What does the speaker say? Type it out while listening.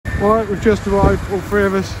Right, we've just arrived, all three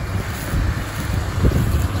of us.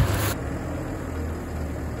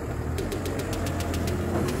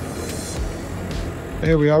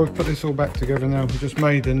 Here we are, we've put this all back together now. We've just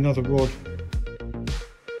made another rod.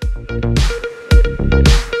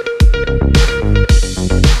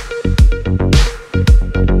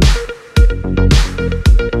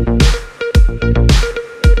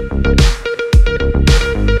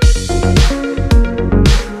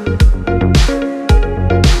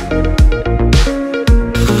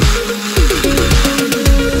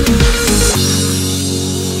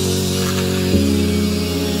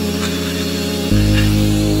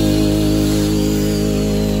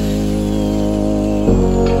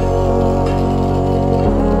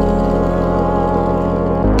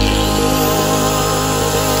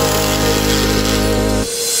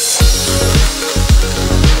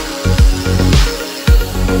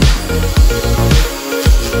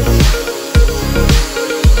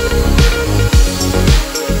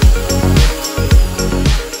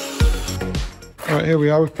 Right, here we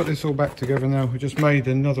are, we've put this all back together now. We've just made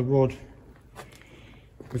another rod.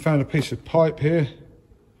 We found a piece of pipe here.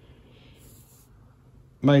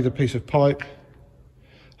 Made a piece of pipe.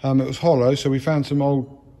 It was hollow, so we found some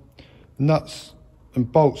old nuts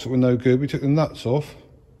and bolts that were no good. We took the nuts off,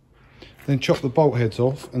 then chopped the bolt heads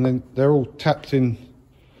off, and then they're all tapped in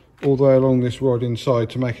all the way along this rod inside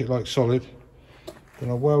to make it like solid. Then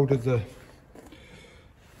I welded the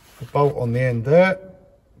bolt on the end there,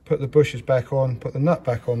 put the bushes back on, put the nut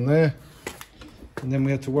back on there, and then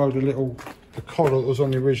we had to weld the collar that was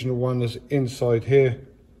on the original one is inside here.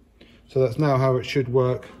 So that's now how it should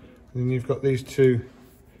work. And then you've got these two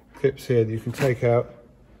clips here that you can take out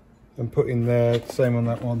and put in there, the same on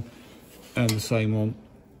that one and the same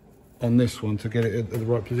on this one to get it at the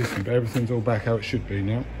right position. But everything's all back how it should be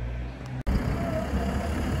now.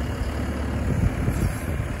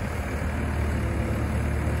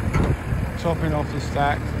 Topping off the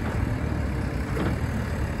stack.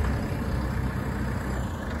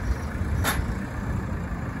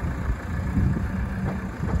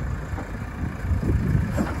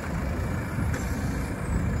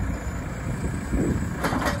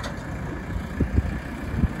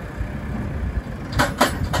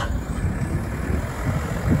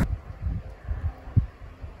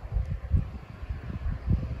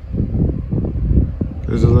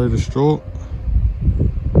 There's a load of straw.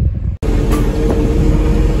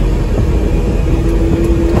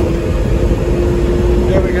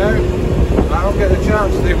 There we go. I don't get a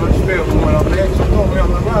chance to do much filming when I'm here, because I'm normally on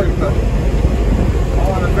the road, but I'm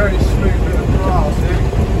on a very smooth bit of grass here.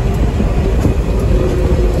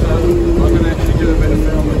 So I'm going to actually do a bit of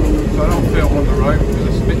filming, so I don't film on the road because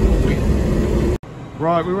it's a bit noisy.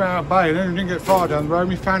 Right, we went out baling and didn't get far down the road and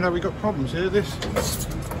we found out we got problems here. This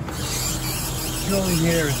join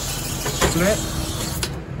here is split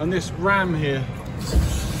and this ram here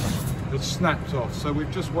has snapped off, so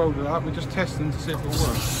we've just welded it up. We're just testing to see if it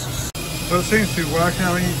works. So it seems to be working.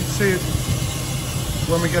 I mean, you can see it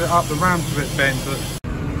when we get it up, the ram's a bit bent, but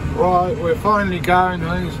right, we're finally going.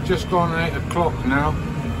 I think it's just gone 8 o'clock now.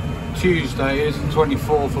 Tuesday is the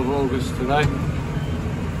 24th of August today.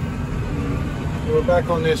 So we're back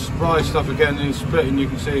on this rise stuff again, and it's splitting. You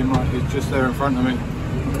can see him right, he's just there in front of me.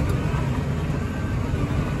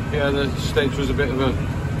 Yeah, the sledge was a bit of a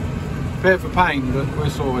pain, but we're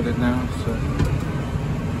sorted it now. So,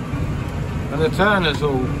 and the turner's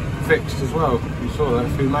all fixed as well. You saw that a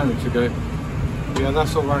few moments ago. Yeah,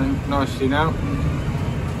 that's all running nicely now.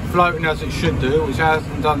 Floating as it should do, which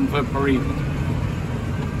hasn't done for probably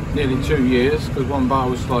nearly 2 years because one bar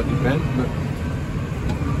was slightly bent. But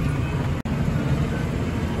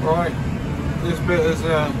right, this bit has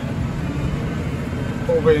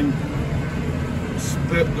all been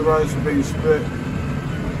split, the rows have been split.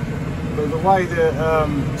 But the way that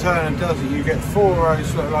turner does it, you get 4 rows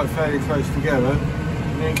sort of like fairly close together,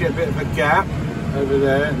 and then you get a bit of a gap over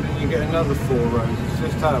there, and then you get another 4 rows. It's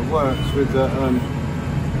just how it works with the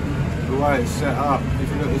way it's set up. If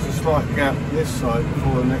you look, there's a slight gap this side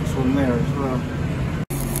before the next one there as well.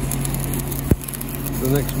 The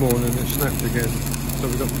next morning it snapped again, so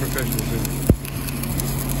we've got professionals in.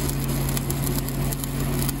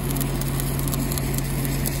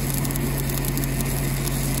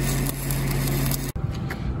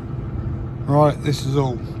 Right, this is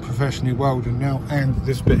all professionally welded now, and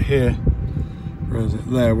this bit here, where is it?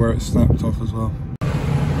 There, where it snapped off as well.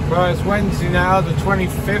 Right, it's Wednesday now, the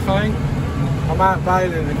 25th, I think. I'm out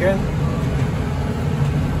baling again.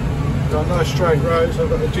 Got nice straight rows. I've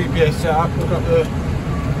got the GPS set up. I've got the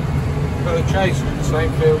chaser in the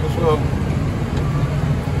same field as well.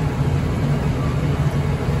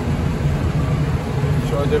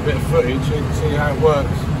 try to do a bit of footage so you can see how it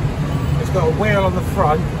works. It's got a wheel on the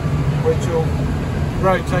front which will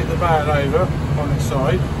rotate the bale over on its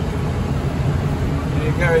side. And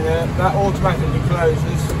you go in there, that automatically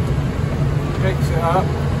closes, picks it up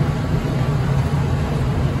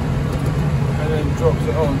and then drops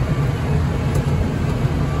it on.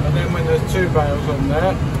 And then when there's two bales on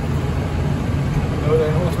there, it will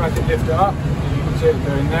then automatically lift it up, as you can see it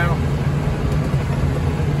doing now.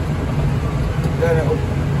 Then it will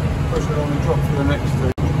push it on and drop to the next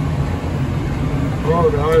two. Roll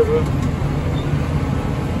it over,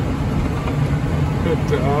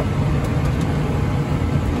 lift it up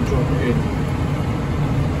and drop it in.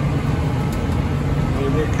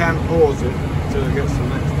 And you can pause it until it gets to the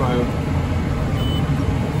next bale.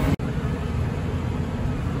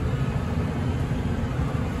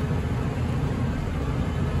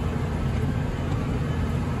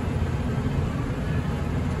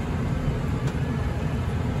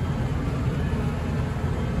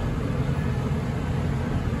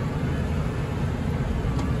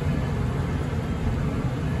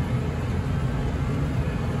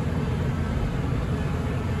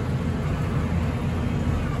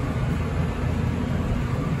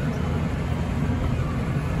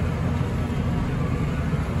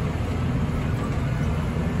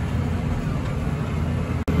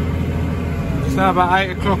 It's now about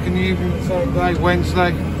 8 o'clock in the evening, the same day,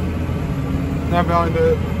 Wednesday. Now behind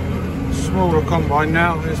a smaller combine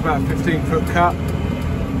now, it's about a 15-foot cut.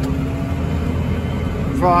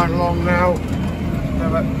 Flying along now,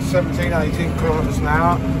 about 17-18 kilometres an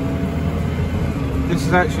hour. This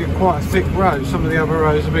is actually quite a thick road, some of the other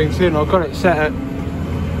roads have been thin. I've got it set at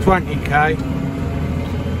 20k,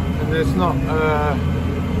 and there's not,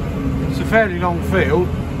 it's a fairly long field,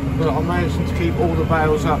 but I'm managing to keep all the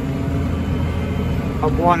bales up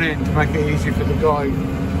one end to make it easy for the guy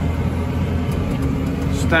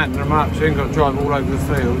standing them up, so you ain't got to drive all over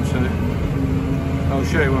the field. So I'll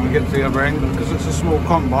show you when we get to the other end, because it's a small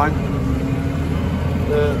combine.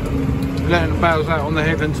 Letting the bales out on the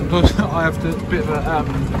head, and sometimes I have to a bit of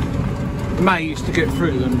a maze to get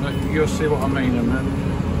through them, but you'll see what I mean in that.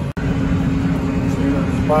 See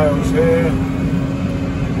those bales here,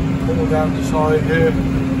 all down the side here.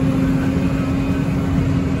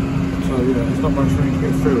 So yeah, there's not much room to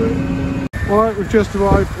get through it. Right, we've just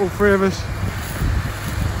arrived, all three of us,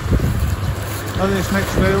 on this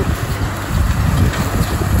next field.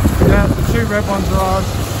 Yeah, the two red ones are ours.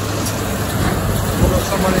 We've got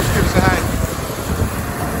someone who gives us a hand.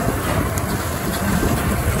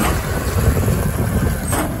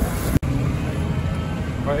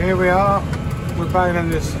 Right, here we are. We're baling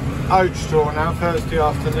this oat straw now, Thursday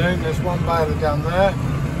afternoon. There's one baler down there.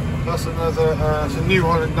 That's another, it's a New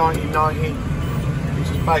Holland 1990, which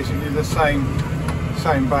is basically the same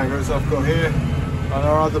baler as I've got here. And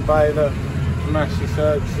our other baler, Massey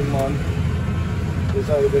Ferguson one, is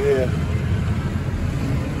over here.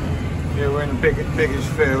 Yeah, we're in the biggest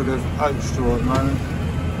field of oat straw at the moment.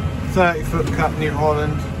 30-foot cut New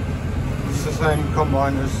Holland. It's the same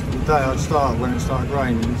combine as the day I started when it started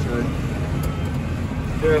raining. So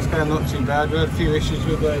yeah, it's going not too bad. We had a few issues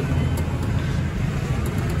with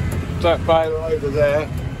that baler over there,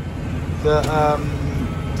 the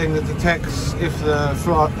thing that detects if the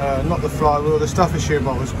not the flywheel, the stuffer shear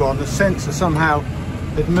bottle's gone. The sensor somehow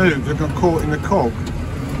had moved and got caught in the cog,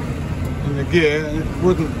 in the gear, and it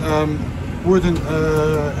wouldn't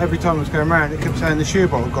every time it was going around, it kept saying the shear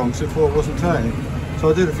bottle gone, so it thought it wasn't turning. So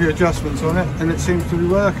I did a few adjustments on it, and it seems to be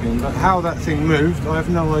working. But how that thing moved, I have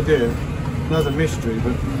no idea. Another mystery,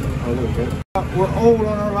 but a little bit. We're all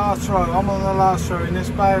on the last row. I'm on the last row in this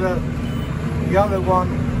baler. The other one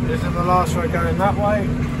is in the last row going that way,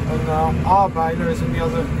 and our baler is in the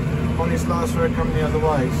other, on his last row coming the other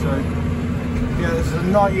way. So yeah, this is a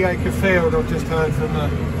 90-acre field I've just heard from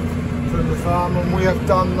the farm, and we have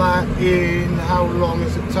done that in, how long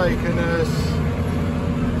has it taken us?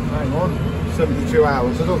 Hang on, 72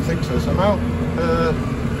 hours. I don't think so somehow.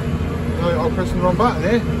 No, I'm pressing the wrong button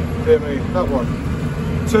here. Dear me, that one.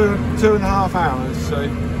 2.5 hours. So,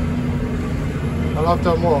 and I've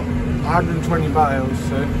done what? 120 bales.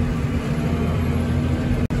 So.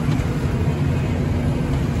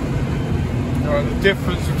 Right, the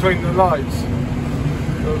difference between the lights.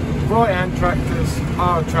 The right-hand tractors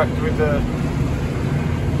are a tractor with the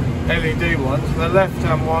LED ones. The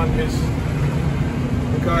left-hand one is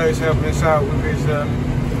the guy who's helping us out with his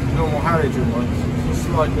normal halogen ones. It's a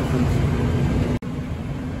slight difference.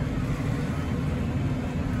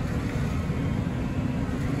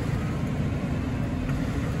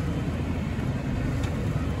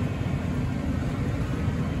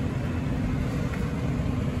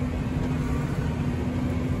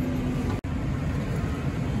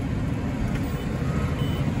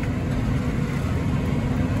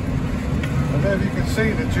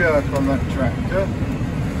 see the jerk on that tractor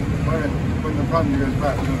when the plunger goes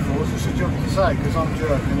backwards and forwards. It's a job to say because I'm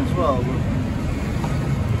jerking as well.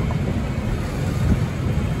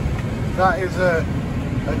 But that is a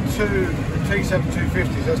T7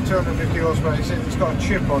 250, that's 250 horsepower. It's got a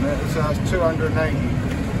chip on it, so that's 280.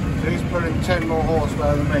 So he's pulling 10 more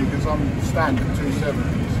horsepower than me because I'm standard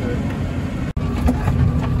 270.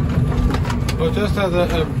 So I just had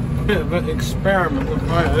a bit of an experiment with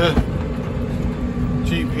my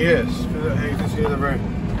GPS. You can see the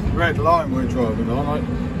red line we're driving on.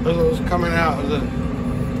 As I was coming out of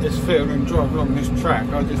this field and driving along this track,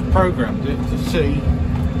 I just programmed it to see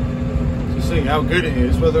how good it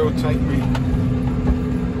is, whether it will take me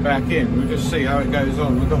back in. We'll just see how it goes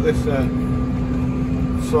on. We've got this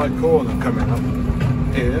side corner coming up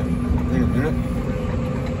here in a minute.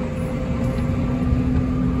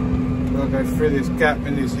 I'll go through this gap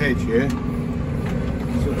in this hedge here.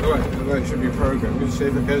 So the way it should be programmed. We'll see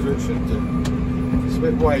if it goes where it should do. It's a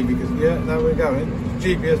bit wavy because yeah, there we're going.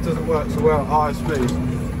 GPS doesn't work so well at high speeds.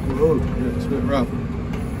 Ooh, yeah, it's a bit rough.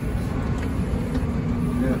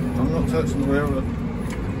 Yeah, I'm not touching the wheel. The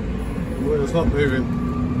wheel's not moving.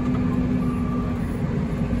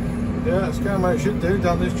 Yeah, it's going where it should do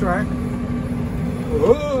down this track.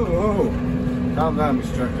 Whoa! Calm down,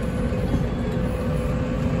 Mr. Tractor.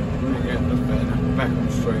 Yeah, that's better. Back on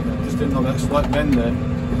straight. I just didn't know that slight bend there.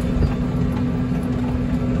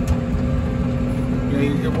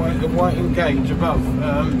 Yeah, it won't engage above.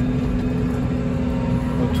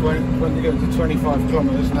 When you get to 25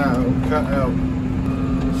 kilometres an hour, it'll cut out.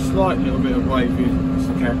 Slight little bit of wavy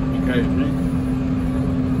occasionally.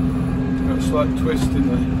 Got a slight twist in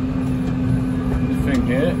the thing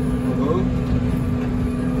here.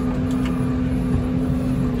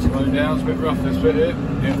 Slow down, it's a bit rough this bit here.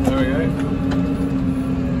 Yeah, there we go.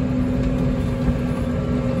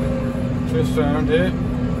 Twist around here.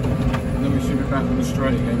 And then we should be back on the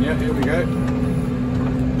straight again. Yeah, here we go.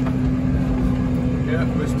 Yeah,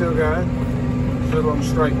 we're still going. Still on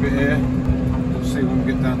straight bit here. See when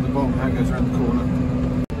we get down to the bottom how it goes around the corner.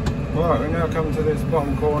 Right, we now come to this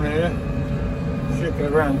bottom corner here. Should go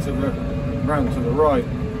round to the right.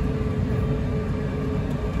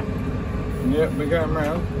 And yep, we're going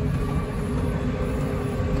round.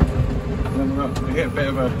 And then we hit a bit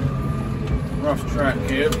of a rough track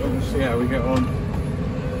here, but we'll see how we get on.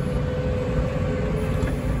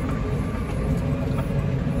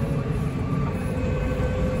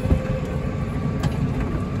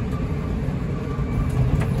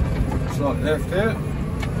 Slight left here.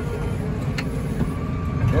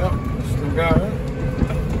 Yep, still going.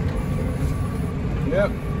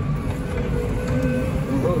 Yep.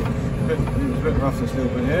 It's a bit rough this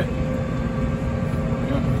little bit here.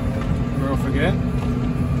 Yep. We're off again.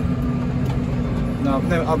 No,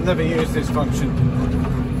 I've never used this function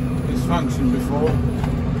before.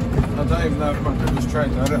 I don't even know if my previous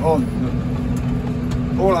tractor had it on.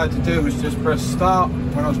 All I had to do was just press start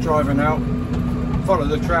when I was driving out, follow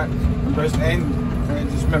the track, and press end, and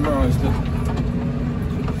it just memorised it.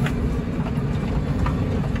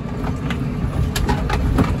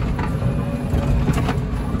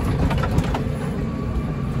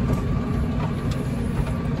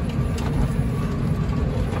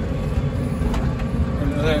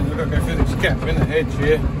 We've got to go through this gap in the hedge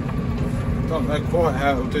here. Don't know quite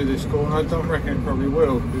how it'll do this corner. I don't reckon it probably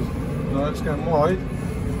will, because no, it's going wide.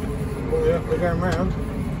 Oh yeah, we're going round.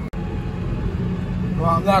 Well,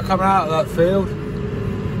 I'm now coming out of that field.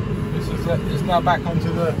 It's now back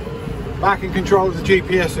back in control of the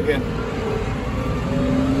GPS again.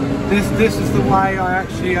 This is the way I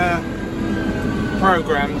actually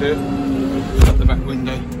programmed it. Shut the back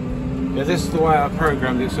window. Yeah, this is the way I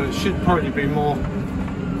programmed it, so it should probably be more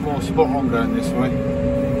spot on going this way.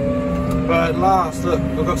 But at last, look,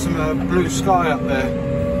 we've got some blue sky up there.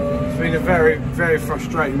 It's been a very, very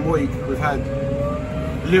frustrating week. We've had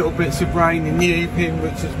little bits of rain in the evening,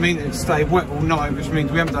 which has meant it stayed wet all night, which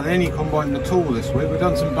means we haven't done any combining at all this week. We've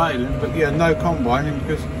done some baling, but yeah, no combining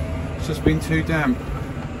because it's just been too damp.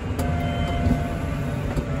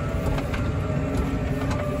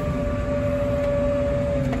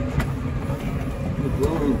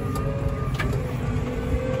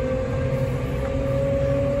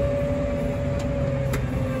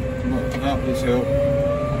 Up this hill,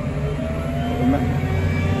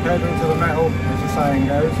 pedal to the metal, as the saying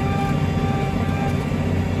goes.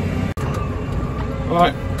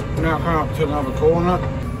 Right, now come up to another corner.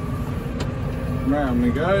 Round we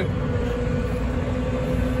go.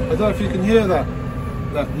 I don't know if you can hear that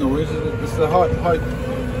noise. It's the high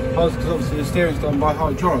because obviously the steering's done by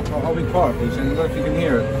hydraulic. I'll be quiet for a second. I don't know if you can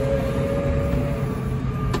hear it.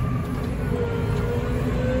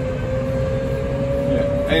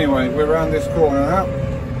 Anyway, we're around this corner now.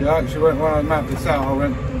 Yeah, actually when I mapped this out, I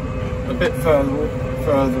went a bit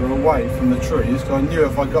further away from the trees, because I knew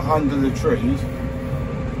if I got under the trees,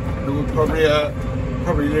 it would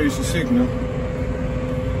probably lose the signal.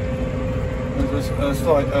 There's a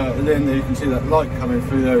slight then there, you can see that light coming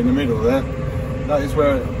through there in the middle there. That is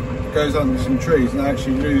where it goes under some trees and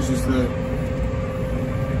actually loses the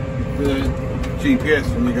GPS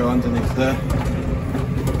when you go underneath there.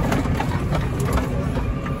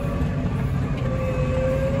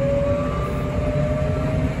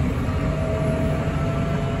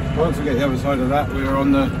 Once I get the other side of that, we're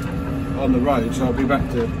on the road, so I'll be back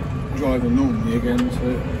to driving normally again.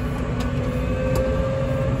 So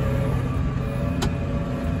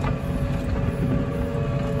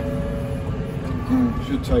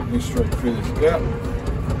should take me straight through this gap.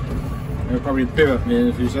 It'll probably pivot me in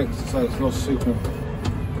a few seconds to say it's lost signal.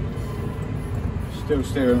 Still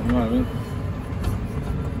steering at the moment.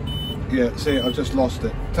 Yeah, see, I've just lost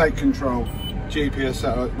it. Take control. GPS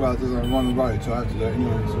satellite, well, it doesn't run the road, so I have to do it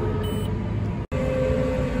anyway. So.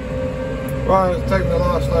 Right, I've taken the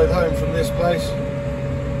last load home from this place.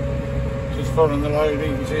 Just following the load, you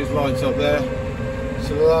can see his lights up there.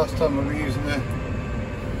 So the last time I'll be using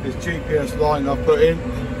this GPS line I've put in.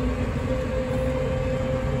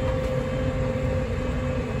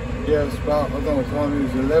 Yeah, it's about, I don't know what time it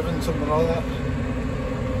was, 11, something like that.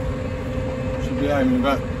 Should be home in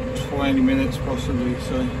about 20 minutes possibly,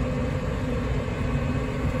 so.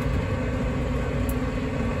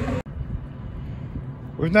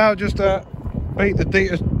 We've now just beat the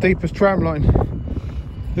deepest tram line.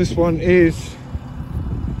 This one is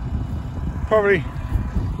probably,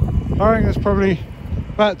 I think it's probably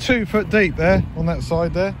about 2 foot deep there on that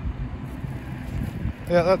side there.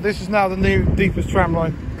 Yeah, this is now the new deepest tram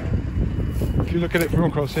line. If you look at it from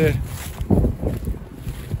across here.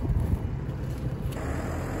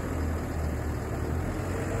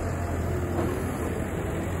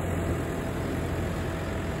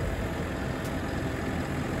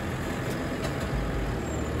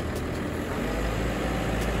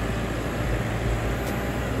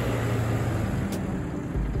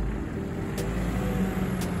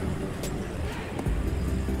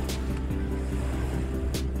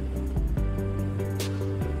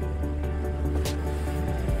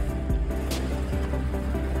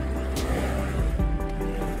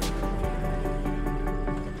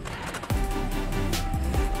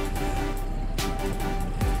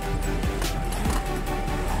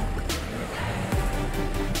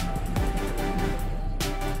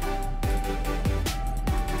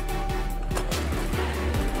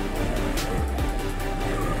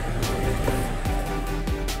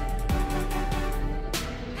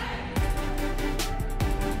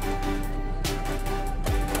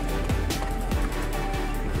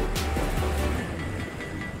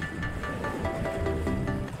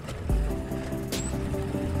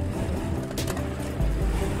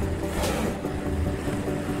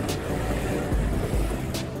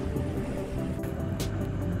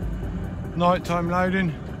 Nighttime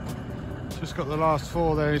loading. Just got the last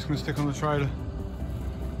 4 there, he's going to stick on the trailer.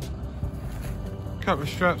 Couple of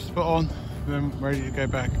straps to put on, then ready to go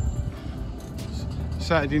back.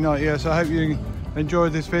 Saturday night, yeah, so I hope you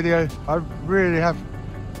enjoyed this video. I really have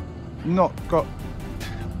not got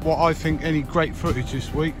what I think any great footage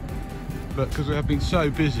this week, but because we have been so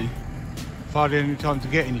busy, hardly any time to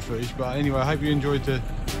get any footage. But anyway, I hope you enjoyed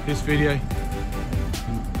this video.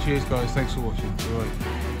 And cheers guys, thanks for watching. Bye.